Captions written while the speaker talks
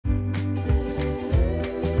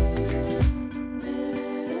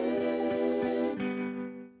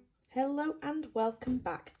welcome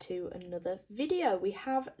back to another video. We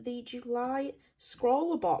have the July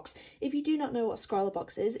ScrawlrBox. If you do not know what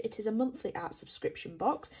ScrawlrBox is, it is a monthly art subscription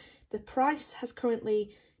box. The price has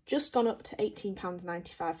currently just gone up to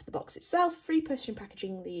 £18.95 for the box itself, free postage and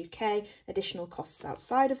packaging in the UK, additional costs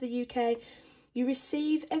outside of the UK. You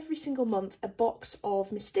receive every single month a box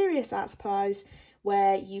of mysterious art supplies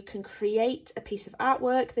where you can create a piece of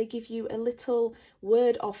artwork. They give you a little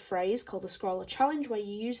word or phrase called the Scrawlr Challenge, where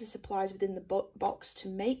you use the supplies within the box to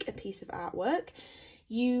make a piece of artwork.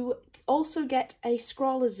 You also get a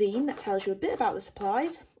Scrawlr zine that tells you a bit about the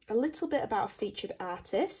supplies, a little bit about a featured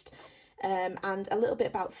artist, and a little bit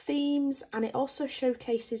about themes, and it also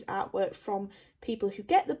showcases artwork from people who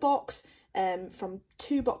get the box from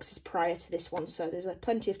 2 boxes prior to this one, so there's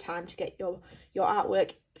plenty of time to get your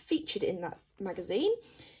artwork featured in that magazine.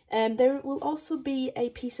 There will also be a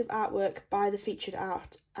piece of artwork by the featured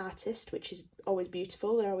artist, which is always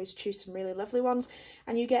beautiful. They always choose some really lovely ones,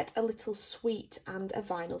 and you get a little sweet and a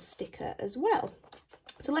vinyl sticker as well.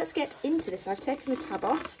 So let's get into this. I've taken the tab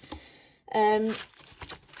off.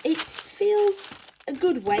 It feels a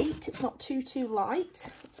good weight. It's not too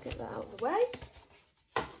light. Let's get that out of the way.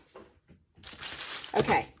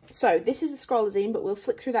 Okay, so this is the Scrawlr zine, but we'll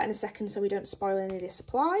flick through that in a second so we don't spoil any of the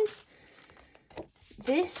supplies.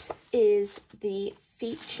 This is the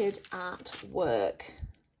featured artwork.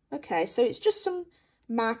 Okay, so it's just some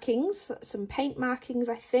markings, some paint markings,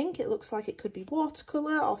 I think. It looks like it could be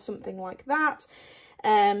watercolour or something like that.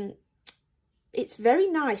 It's very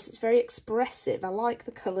nice, it's very expressive. I like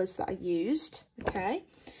the colours that I used, okay.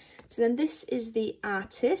 So then this is the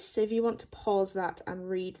artist, so if you want to pause that and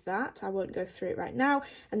read that, I won't go through it right now.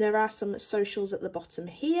 And there are some socials at the bottom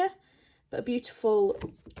here, but a beautiful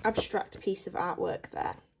abstract piece of artwork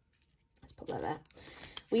there. Let's put that there.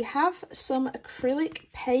 We have some acrylic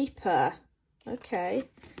paper, okay.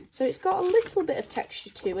 So it's got a little bit of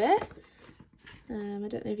texture to it. I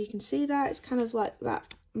don't know if you can see that, it's kind of like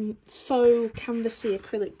that faux canvasy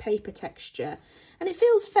acrylic paper texture, and it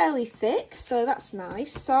feels fairly thick, so that's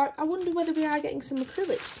nice. So I wonder whether we are getting some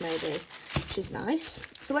acrylics maybe, which is nice.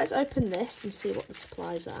 So let's open this and see what the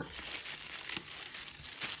supplies are.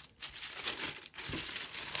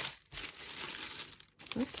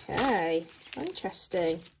 Okay,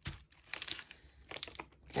 interesting.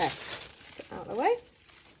 Okay, get that out of the way,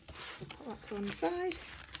 put that to one side.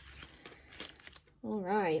 All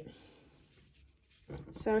right,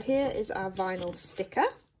 so here is our vinyl sticker.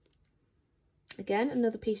 Again,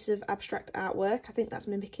 another piece of abstract artwork. I think that's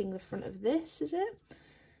mimicking the front of this, is it?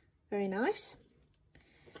 Very nice.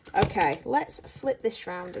 Okay, let's flip this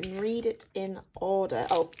round and read it in order.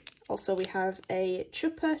 Oh, also we have a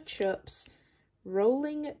Chupa Chups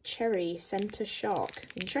Rolling Cherry Centre Shock.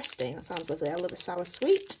 Interesting, that sounds lovely. I love a sour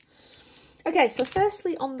sweet. Okay, so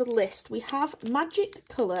firstly on the list we have Magic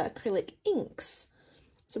Colour Acrylic Inks.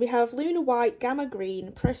 So we have Lunar White, Gamma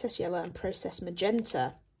Green, Process Yellow and Process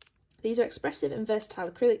Magenta. These are expressive and versatile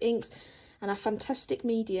acrylic inks and are a fantastic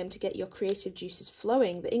medium to get your creative juices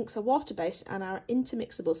flowing. The inks are water-based and are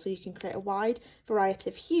intermixable, so you can create a wide variety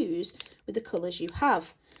of hues with the colours you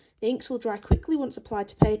have. The inks will dry quickly once applied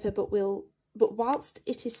to paper, but whilst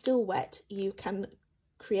it is still wet, you can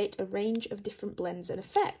create a range of different blends and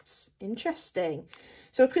effects. Interesting.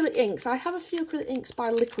 So acrylic inks. I have a few acrylic inks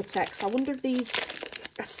by Liquitex. I wonder if these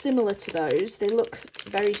are similar to those. They look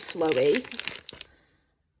very flowy.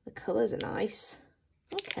 The colours are nice.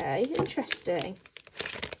 Okay, interesting.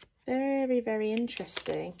 Very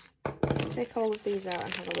interesting. Let's take all of these out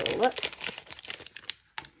and have a little look.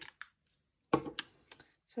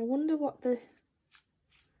 So I wonder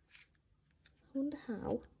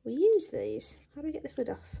how we use these. How do we get this lid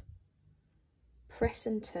off? Press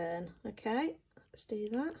and turn. Okay, let's do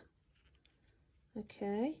that.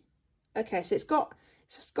 Okay, so it's got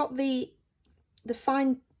the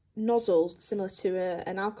fine nozzle similar to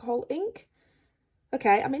an alcohol ink.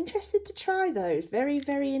 Okay, I'm interested to try those. Very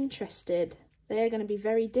interested. They are going to be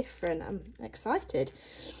very different. I'm excited.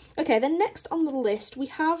 Okay, then next on the list we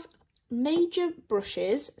have Major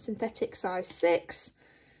brushes, synthetic size 6.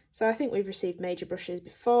 So I think we've received major brushes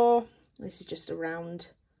before. This is just a round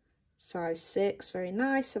size 6. Very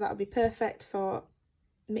nice. So that'll be perfect for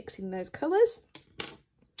mixing those colours.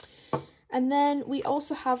 And then we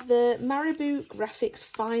also have the Marabou Graphics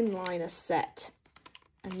Fine Liner set,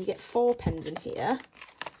 and you get 4 pens in here.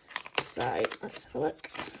 So let's have a look.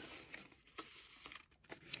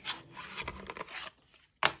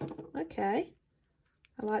 Okay,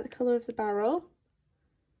 I like the colour of the barrel.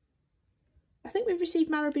 I think we've received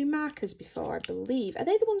Marabou markers before, I believe. Are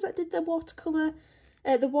they the ones that did the watercolour,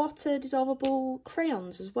 the water dissolvable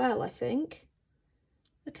crayons as well, I think?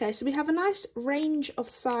 Okay, so we have a nice range of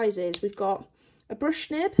sizes. We've got a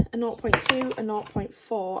brush nib, a 0.2, a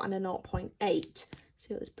 0.4 and a 0.8.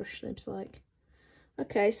 See what this brush nib's like.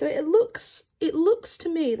 Okay, so it looks to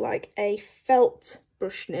me like a felt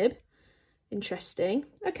brush nib. Interesting.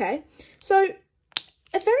 Okay, so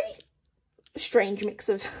a very strange mix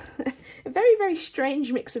of a very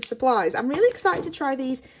strange mix of supplies. I'm really excited to try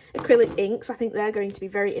these acrylic inks. I think they're going to be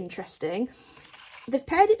very interesting. They've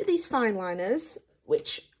paired it with these fine liners,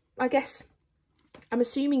 which I guess I'm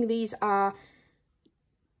assuming these are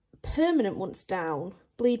permanent once down,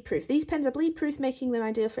 bleed proof. These pens are bleed proof, making them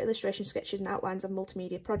ideal for illustration sketches and outlines of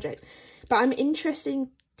multimedia projects. But I'm interested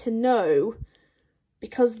to know,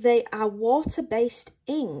 because they are water-based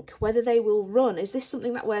ink, whether they will run. Is this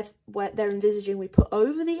something that where they're envisaging we put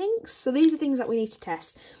over the inks? So these are things that we need to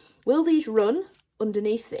test. Will these run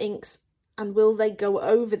underneath the inks, and will they go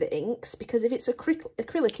over the inks? Because if it's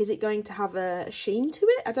acrylic, is it going to have a sheen to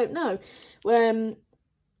it? I don't know.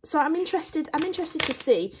 So I'm interested to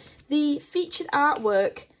see. The featured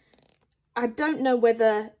artwork, I don't know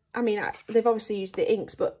whether, I mean, they've obviously used the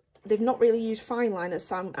inks, but they've not really used fine liners,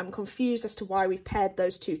 so I'm confused as to why we've paired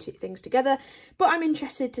those two things together. But I'm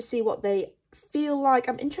interested to see what they feel like.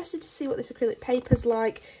 I'm interested to see what this acrylic paper's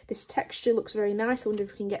like. This texture looks very nice. I wonder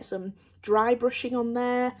if we can get some dry brushing on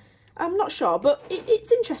there. I'm not sure, but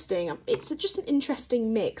it's interesting. It's just an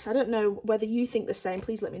interesting mix. I don't know whether you think the same.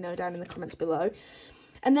 Please let me know down in the comments below.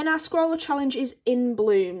 And then our Scrawlr challenge is in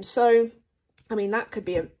bloom. So, I mean, that could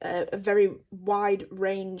be a very wide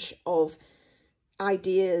range of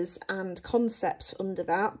ideas and concepts under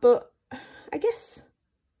that. But I guess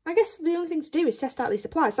the only thing to do is test out these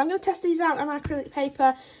supplies. So I'm going to test these out on acrylic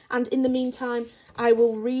paper. And in the meantime, I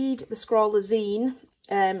will read the Scrawlr zine,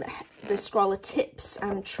 the Scrawlr tips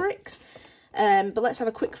and tricks. But let's have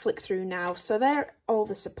a quick flick through now. So there are all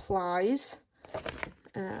the supplies.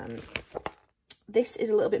 This is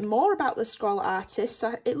a little bit more about the Scrawlr artist.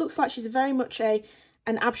 So it looks like she's very much an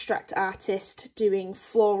abstract artist doing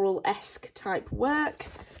floral-esque type work.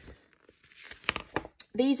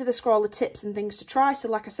 These are the Scrawlr tips and things to try. So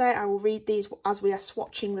like I say, I will read these as we are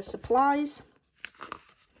swatching the supplies.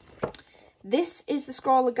 This is the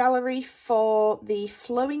Scrawlr gallery for the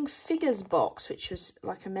Flowing Figures box, which was,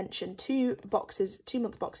 like I mentioned, 2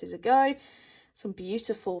 month boxes ago. Some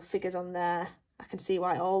beautiful figures on there. I can see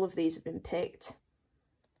why all of these have been picked.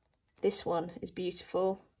 This one is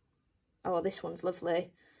beautiful. Oh, well, this one's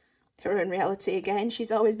lovely. Her Own Reality again.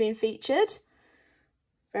 She's always been featured.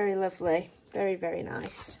 Very lovely. Very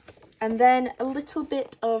nice. And then a little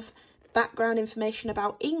bit of background information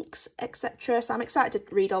about inks, etc. So I'm excited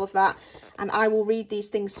to read all of that. And I will read these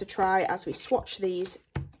things to try as we swatch these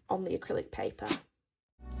on the acrylic paper.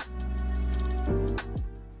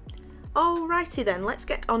 Alrighty then, let's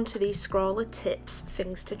get on to these Scrawlr tips,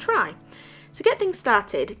 things to try. To get things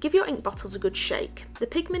started, give your ink bottles a good shake. The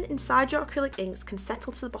pigment inside your acrylic inks can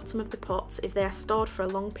settle to the bottom of the pots if they are stored for a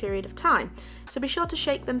long period of time, so be sure to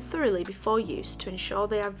shake them thoroughly before use to ensure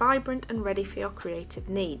they are vibrant and ready for your creative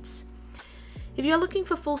needs. If you are looking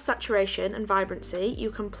for full saturation and vibrancy, you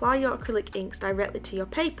can apply your acrylic inks directly to your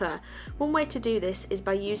paper. One way to do this is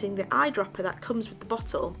by using the eyedropper that comes with the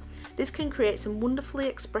bottle. This can create some wonderfully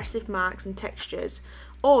expressive marks and textures,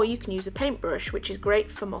 or you can use a paintbrush, which is great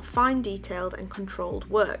for more fine detailed and controlled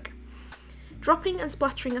work. Dropping and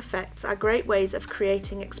splattering effects are great ways of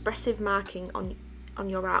creating expressive marking on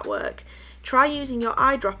your artwork. Try using your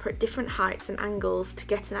eyedropper at different heights and angles to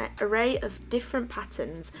get an array of different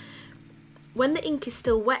patterns. When the ink is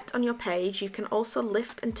still wet on your page, you can also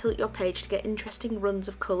lift and tilt your page to get interesting runs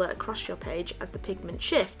of colour across your page as the pigment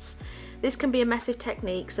shifts. This can be a messy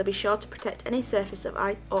technique, so be sure to protect any surface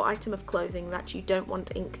or item of clothing that you don't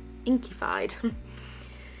want inkified.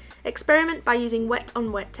 Experiment by using wet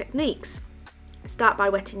on wet techniques. Start by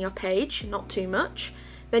wetting your page, not too much.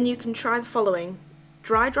 Then you can try the following.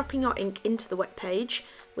 Dry dropping your ink into the wet page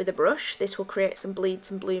with a brush. This will create some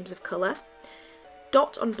bleeds and blooms of colour.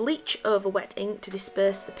 Dot on bleach over wet ink to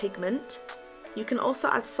disperse the pigment. You can also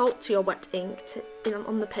add salt to your wet ink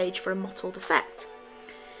on the page for a mottled effect.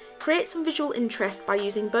 Create some visual interest by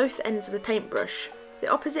using both ends of the paintbrush. The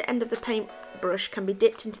opposite end of the paintbrush can be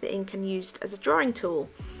dipped into the ink and used as a drawing tool.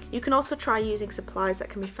 You can also try using supplies that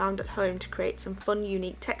can be found at home to create some fun,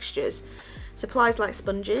 unique textures. Supplies like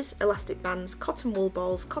sponges, elastic bands, cotton wool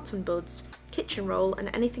balls, cotton buds, kitchen roll,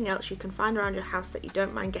 and anything else you can find around your house that you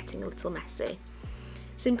don't mind getting a little messy.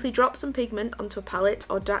 Simply drop some pigment onto a palette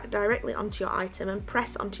or directly onto your item and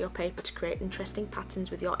press onto your paper to create interesting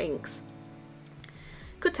patterns with your inks.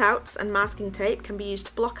 Cutouts and masking tape can be used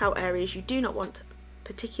to block out areas you do not want a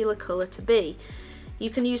particular colour to be. You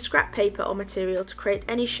can use scrap paper or material to create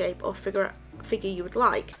any shape or figure you would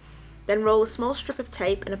like. Then roll a small strip of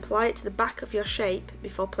tape and apply it to the back of your shape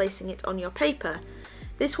before placing it on your paper.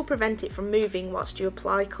 This will prevent it from moving whilst you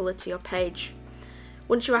apply colour to your page.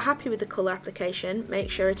 Once you are happy with the colour application, make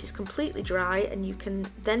sure it is completely dry and you can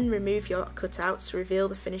then remove your cutouts to reveal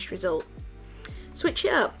the finished result. Switch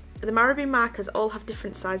it up. The Marabou markers all have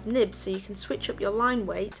different sized nibs, so you can switch up your line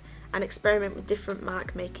weight and experiment with different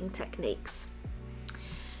mark making techniques.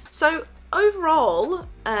 So overall,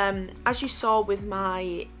 as you saw with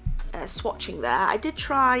my swatching there, I did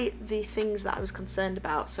try the things that I was concerned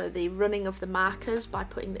about, so the running of the markers by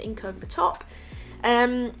putting the ink over the top.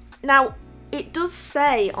 Now it does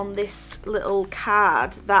say on this little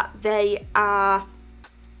card that they are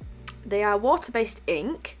water-based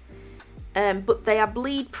ink, but they are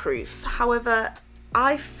bleed proof. However,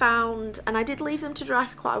 I found, and I did leave them to dry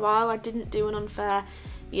for quite a while, I didn't do an unfair,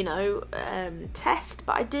 you know, test,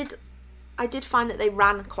 but I did find that they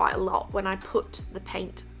ran quite a lot when I put the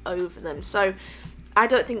paint over them, so I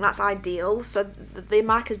don't think that's ideal. So the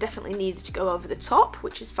markers definitely needed to go over the top,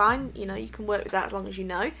 which is fine, you know, you can work with that as long as you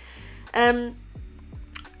know.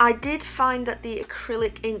 I did find that the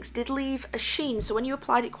acrylic inks did leave a sheen, so when you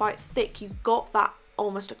applied it quite thick, you got that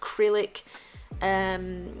almost acrylic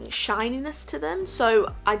shininess to them.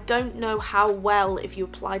 So I don't know how well, if you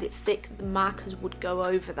applied it thick, the markers would go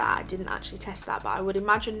over that. I didn't actually test that, but I would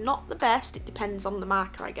imagine not the best. It depends on the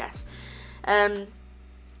marker, I guess.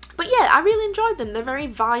 But yeah, I really enjoyed them. They're very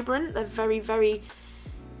vibrant, they're very, very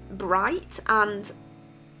bright, and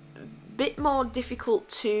a bit more difficult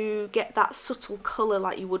to get that subtle colour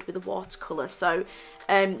like you would with a watercolour. So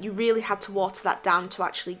you really had to water that down to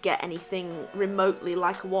actually get anything remotely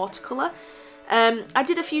like a watercolour. I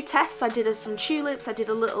did a few tests. I did some tulips, I did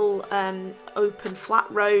a little open flat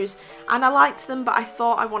rose, and I liked them, but I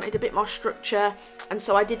thought I wanted a bit more structure, and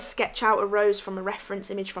so I did sketch out a rose from a reference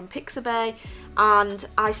image from Pixabay, and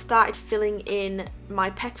I started filling in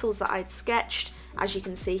my petals that I'd sketched, as you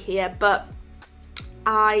can see here, but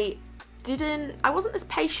I wasn't as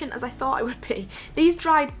patient as I thought I would be. These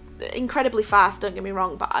dried incredibly fast, don't get me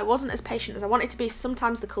wrong, but I wasn't as patient as I wanted to be.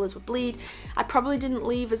 Sometimes the colours would bleed. I probably didn't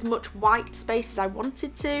leave as much white space as I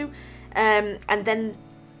wanted to, and then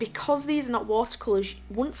because these are not watercolours,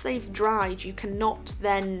 once they've dried you cannot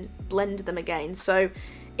then blend them again. So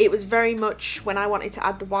it was very much, when I wanted to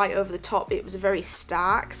add the white over the top, it was very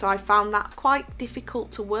stark, so I found that quite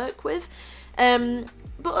difficult to work with.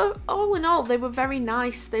 But all in all, they were very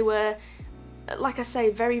nice. They were, like I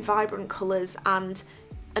say, very vibrant colours, and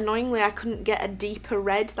annoyingly I couldn't get a deeper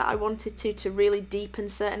red that I wanted to really deepen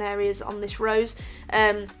certain areas on this rose,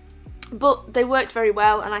 but they worked very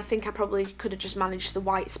well, and I think I probably could have just managed the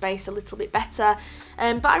white space a little bit better,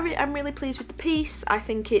 but I'm really pleased with the piece. I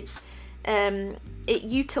think it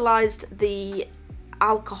utilised the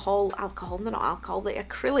the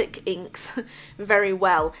acrylic inks very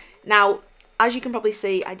well. Now, as you can probably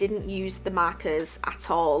see, I didn't use the markers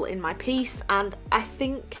at all in my piece, and I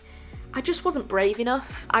think I just wasn't brave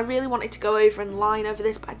enough. I really wanted to go over and line over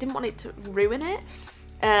this, but I didn't want it to ruin it.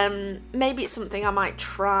 Maybe it's something I might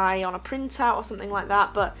try on a printout or something like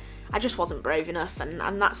that, but I just wasn't brave enough,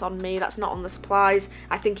 and that's on me, that's not on the supplies.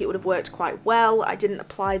 I think it would have worked quite well. I didn't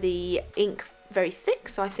apply the ink very thick,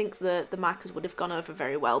 so I think the markers would have gone over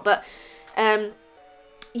very well. But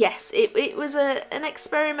yes, it was an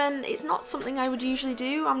experiment. It's not something I would usually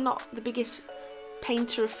do. I'm not the biggest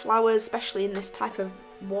painter of flowers, especially in this type of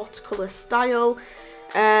watercolour style,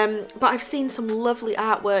 but I've seen some lovely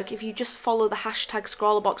artwork. If you just follow the hashtag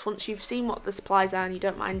ScrawlrBox, once you've seen what the supplies are and you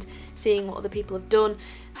don't mind seeing what other people have done,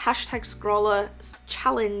 hashtag Scrawlr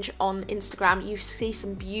challenge on Instagram, you see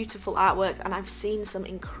some beautiful artwork, and I've seen some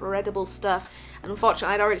incredible stuff. And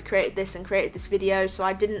unfortunately I'd already created this video, so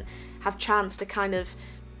I didn't have chance to kind of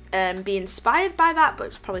be inspired by that, but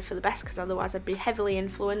it's probably for the best, because otherwise I'd be heavily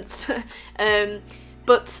influenced.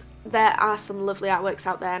 But there are some lovely artworks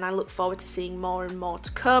out there, and I look forward to seeing more and more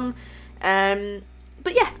to come.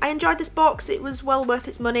 But yeah, I enjoyed this box. It was well worth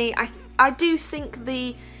its money. I do think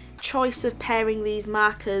the choice of pairing these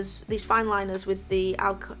markers, these fine liners, with the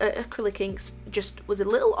acrylic inks just was a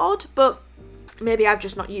little odd, but maybe I've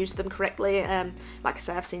just not used them correctly. Like I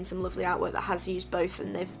say, I've seen some lovely artwork that has used both,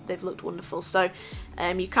 and they've looked wonderful, so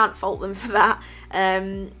you can't fault them for that.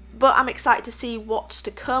 But I'm excited to see what's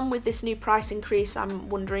to come with this new price increase. I'm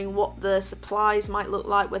wondering what the supplies might look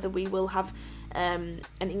like, whether we will have an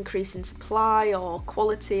increase in supply or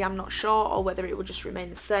quality, I'm not sure, or whether it will just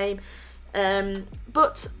remain the same.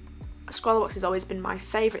 But ScrawlrBox has always been my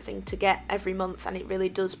favourite thing to get every month, and it really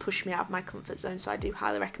does push me out of my comfort zone, so I do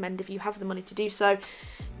highly recommend, if you have the money to do so,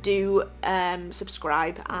 do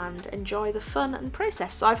subscribe and enjoy the fun and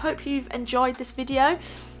process. So I hope you've enjoyed this video.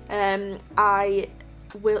 I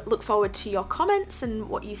will look forward to your comments and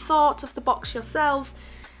what you thought of the box yourselves,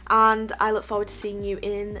 and I look forward to seeing you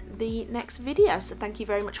in the next video. So thank you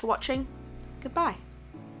very much for watching. Goodbye.